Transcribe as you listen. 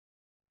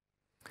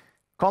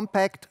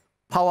Compact,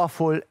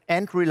 powerful,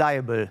 and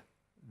reliable.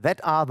 That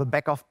are the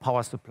Beckhoff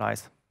power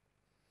supplies.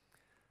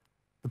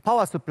 The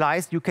power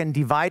supplies you can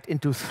divide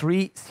into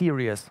 3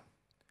 series.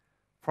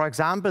 For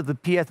example, the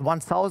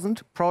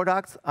PS1000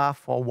 products are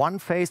for 1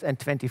 phase and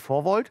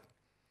 24 volt,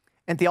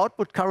 and the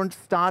output current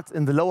starts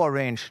in the lower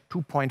range,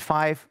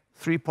 2.5,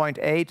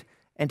 3.8,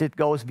 and it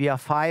goes via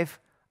 5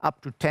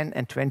 up to 10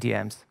 and 20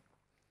 amps.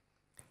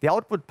 The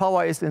output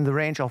power is in the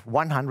range of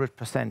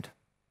 100%.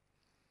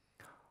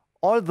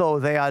 Although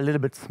they are a little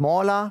bit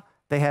smaller,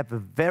 they have a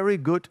very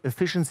good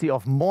efficiency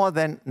of more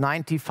than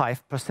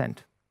 95%.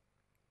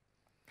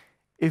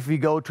 If we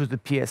go to the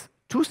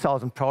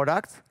PS2000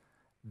 products,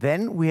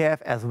 then we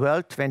have as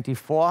well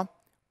 24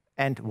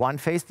 and 1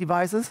 phase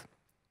devices,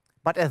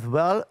 but as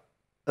well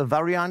a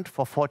variant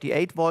for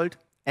 48 volt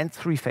and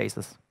 3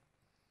 phases.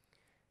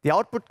 The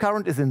output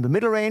current is in the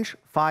middle range,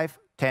 5,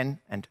 10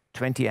 and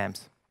 20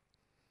 amps.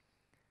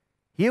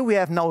 Here we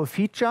have now a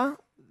feature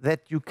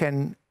that you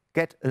can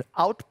get an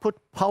output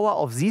power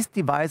of these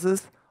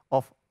devices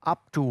of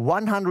up to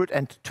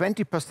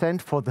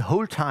 120% for the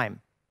whole time.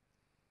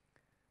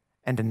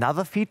 And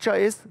another feature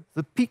is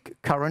the peak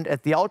current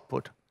at the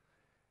output.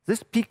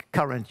 This peak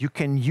current you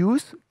can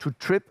use to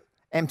trip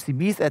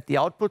MCBs at the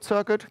output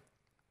circuit,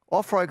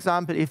 or for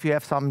example, if you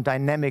have some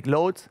dynamic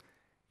loads,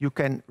 you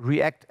can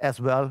react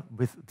as well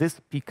with this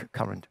peak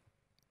current.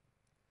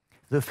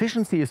 The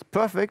efficiency is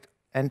perfect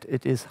and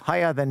it is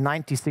higher than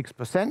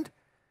 96%.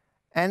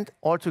 And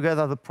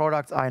altogether the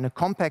products are in a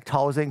compact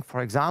housing. For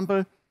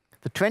example,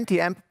 the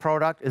 20 amp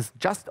product is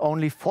just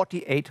only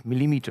 48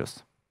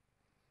 millimeters.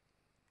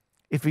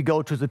 If we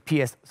go to the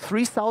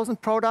PS3000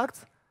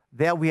 products,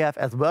 there we have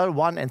as well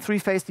 1 and 3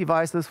 phase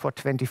devices for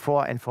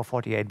 24 and for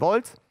 48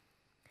 volts.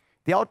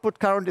 The output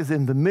current is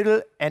in the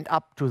middle and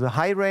up to the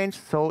high range,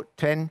 so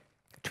 10,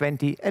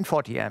 20 and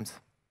 40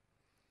 amps.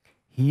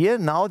 Here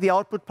now the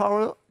output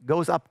power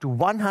goes up to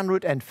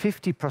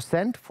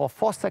 150% for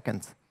 4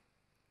 seconds.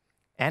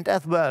 And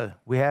as well,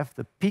 we have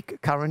the peak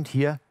current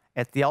here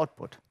at the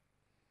output.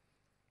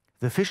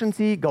 The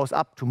efficiency goes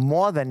up to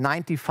more than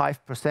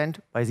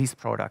 95% by these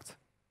products.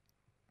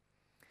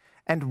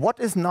 And what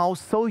is now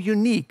so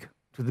unique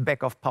to the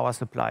Beckhoff power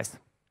supplies?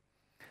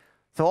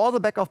 So all the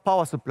Beckhoff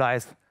power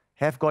supplies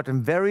have got a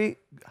very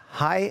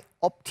high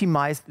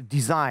optimized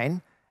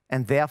design,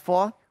 and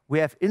therefore we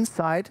have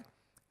inside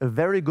a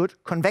very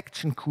good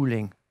convection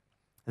cooling.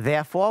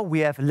 Therefore we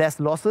have less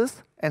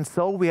losses, and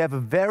so we have a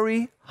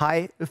very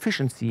high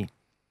efficiency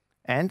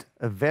and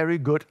a very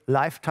good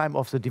lifetime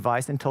of the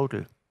device in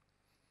total.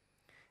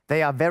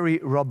 They are very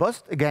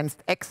robust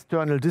against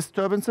external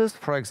disturbances,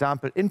 for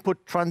example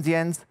input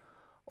transients,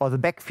 or the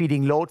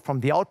backfeeding load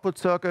from the output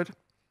circuit,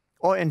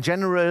 or in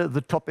general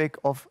the topic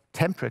of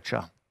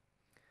temperature.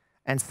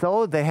 And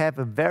so they have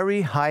a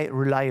very high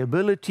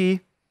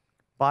reliability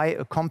by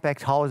a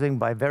compact housing,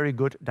 by very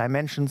good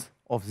dimensions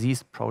of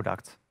these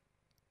products.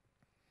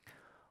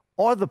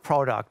 All the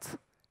products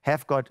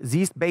have got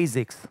these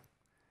basics.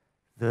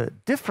 The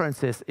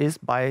differences is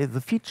by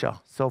the feature.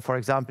 So for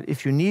example,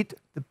 if you need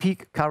the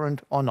peak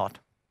current or not.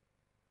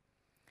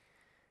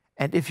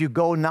 And if you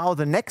go now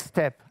the next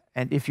step,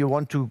 and if you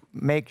want to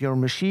make your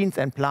machines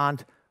and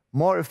plant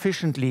more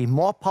efficiently,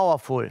 more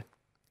powerful,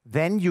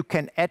 then you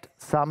can add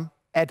some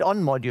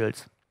add-on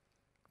modules.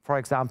 For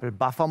example,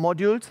 buffer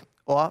modules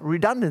or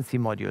redundancy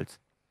modules.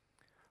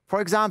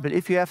 For example,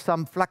 if you have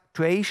some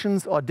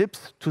fluctuations or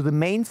dips to the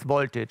mains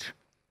voltage,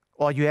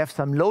 or you have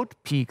some load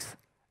peaks,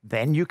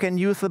 then you can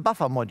use the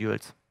buffer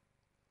modules.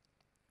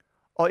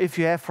 Or if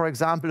you have, for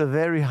example, a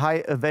very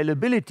high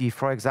availability,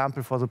 for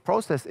example, for the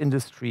process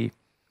industry,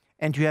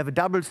 and you have a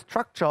double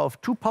structure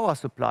of 2 power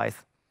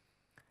supplies,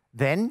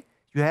 then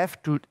you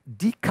have to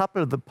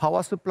decouple the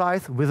power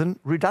supplies with a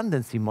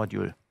redundancy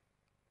module.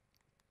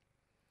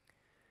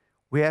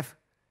 We have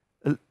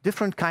a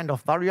different kind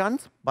of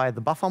variants by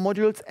the buffer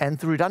modules and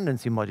the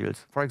redundancy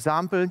modules. For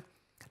example,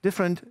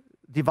 different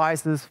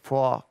devices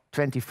for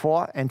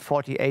 24 and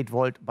 48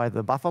 volt by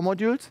the buffer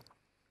modules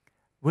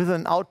with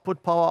an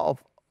output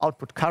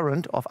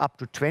current of up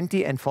to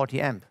 20 and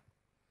 40 amp.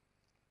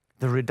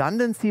 The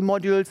redundancy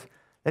modules,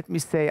 let me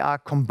say, are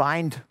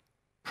combined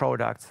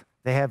products.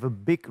 They have a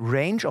big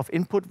range of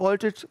input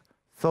voltage,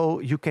 so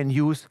you can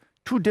use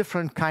 2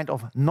 different kind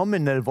of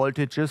nominal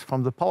voltages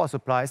from the power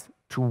supplies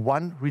to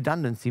 1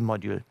 redundancy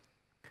module.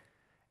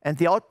 And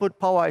the output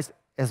power is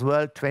as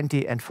well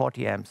 20 and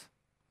 40 amps.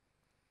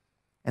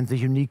 And the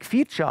unique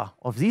feature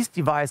of these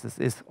devices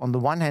is, on the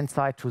one hand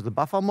side, to the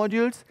buffer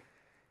modules,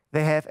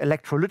 they have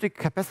electrolytic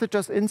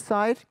capacitors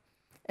inside,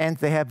 and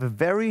they have a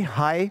very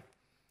high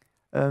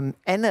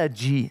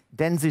energy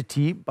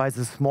density by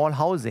the small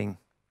housing.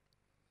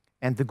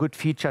 And the good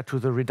feature to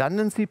the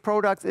redundancy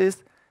products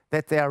is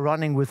that they are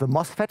running with a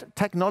MOSFET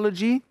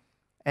technology,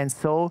 and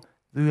so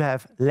you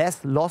have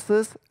less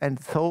losses and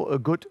so a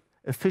good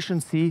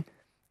efficiency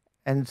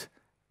and,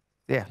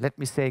 yeah, let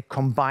me say,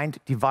 combined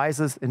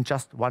devices in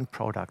just one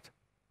product.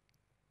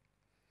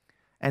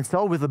 And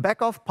so with the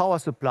Beckhoff power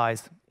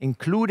supplies,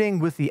 including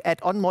with the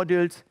add-on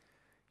modules,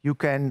 you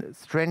can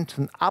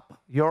strengthen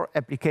up your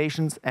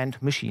applications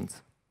and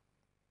machines.